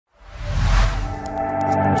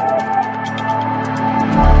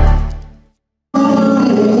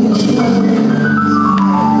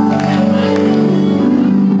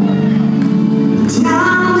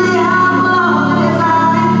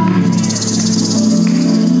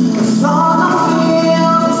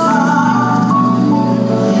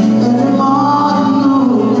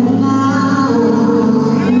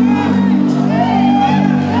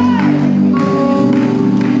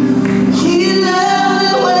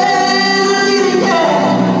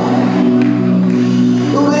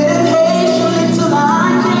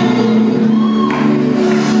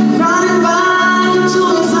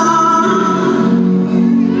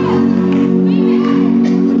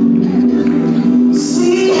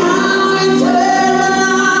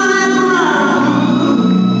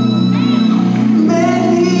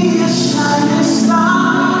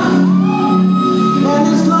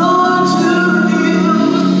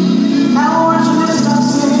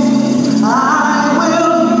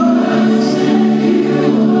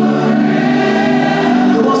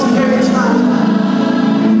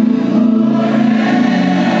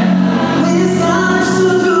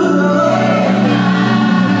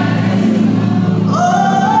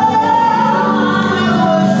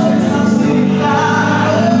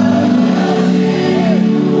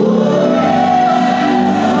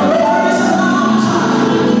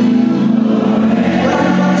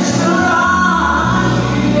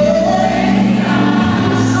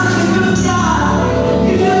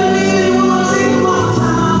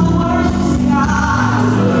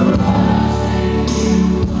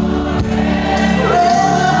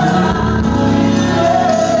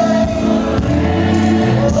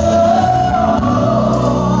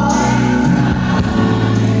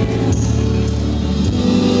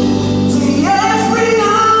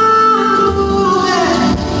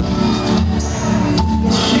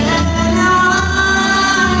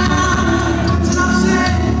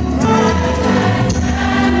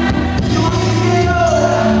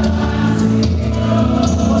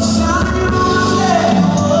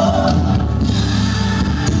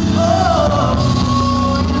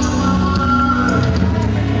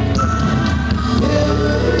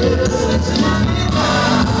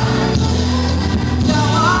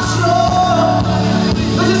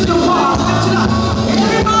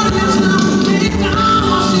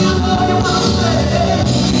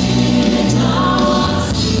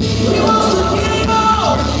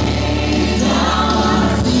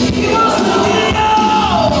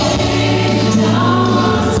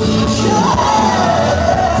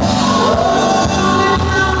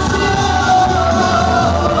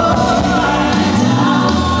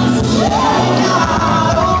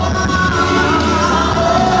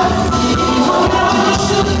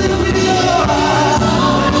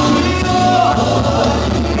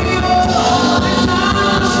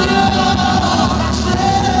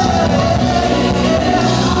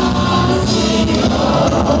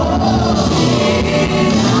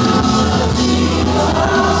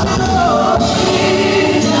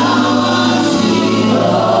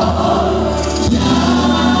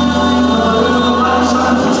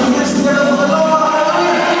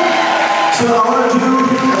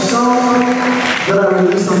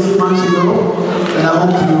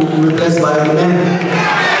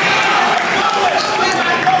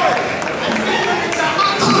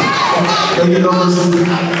There you go. Oh,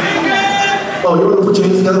 you want to put your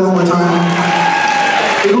hands together one more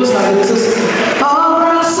time? It goes like this. It says, oh,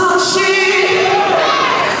 Versace,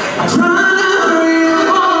 I'm trying to read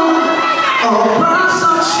more. Oh,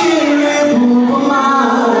 Versace, move my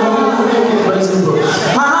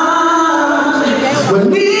when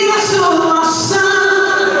me to my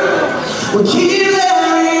son, we keep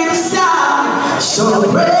it inside. So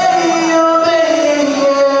pray your baby.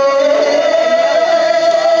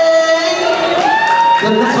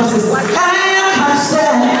 Then that's what says, I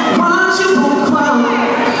said, want you won't cry,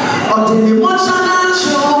 or did you want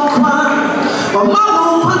you won't cry, but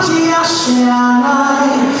mama won't you share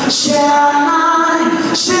night, share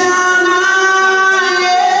night, share night,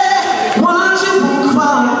 yeah. Want you won't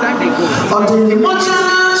cry, or did you want you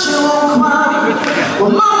won't cry, but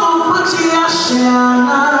mama won't you share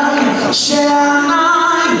night, share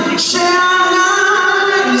night, share night, share night.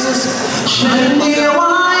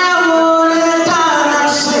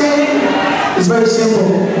 It's very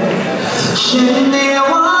simple.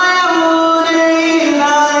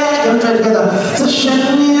 Can we try together? So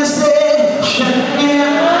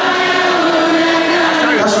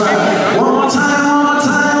that's right. One more time,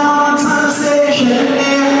 say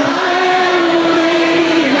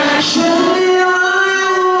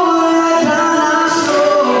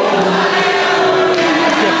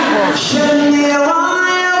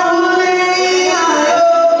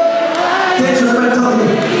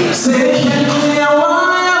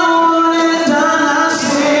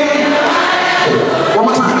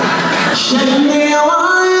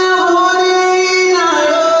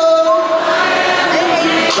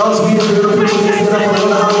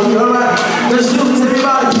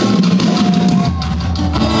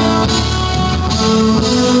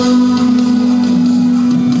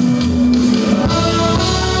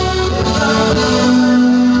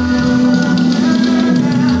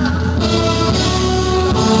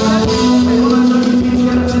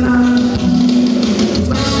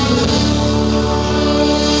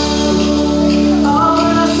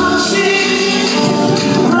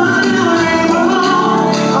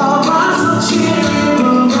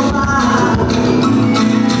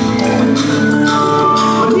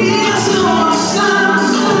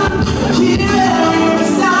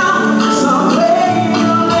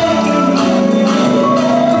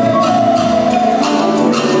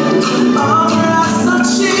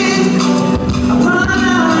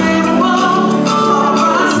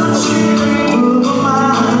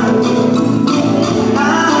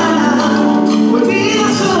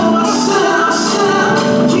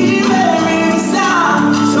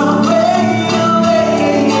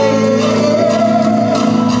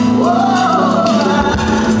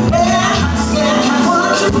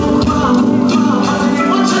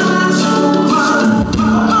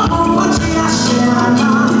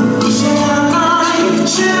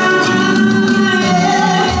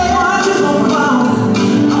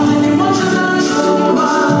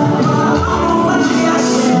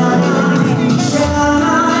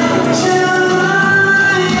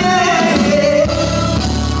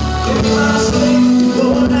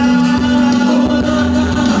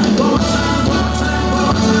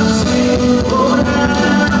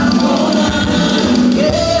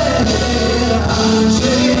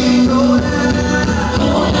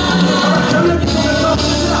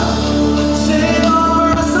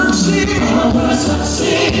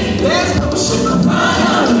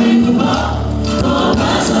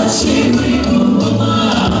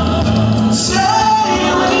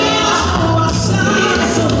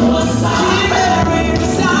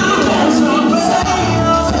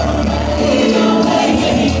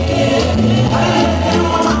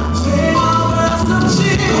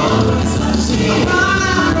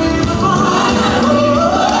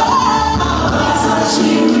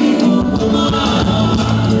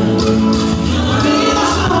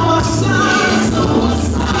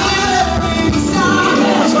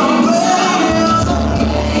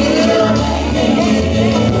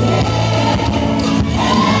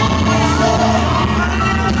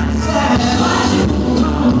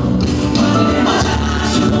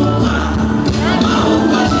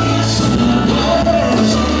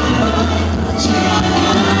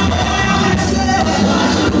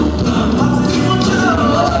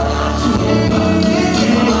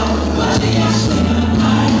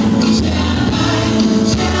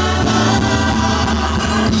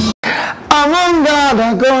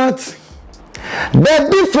The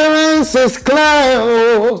difference is clear,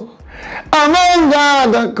 oh, among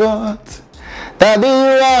other gods, that you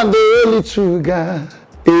are the only true God.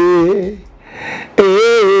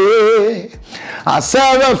 I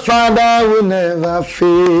serve a Father who never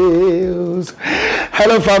fails.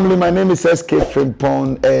 Hello family, my name is SK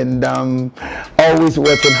Frimpong and always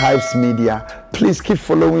working Hypes Media. Please keep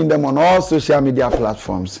following them on all social media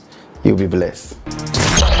platforms. You'll be blessed.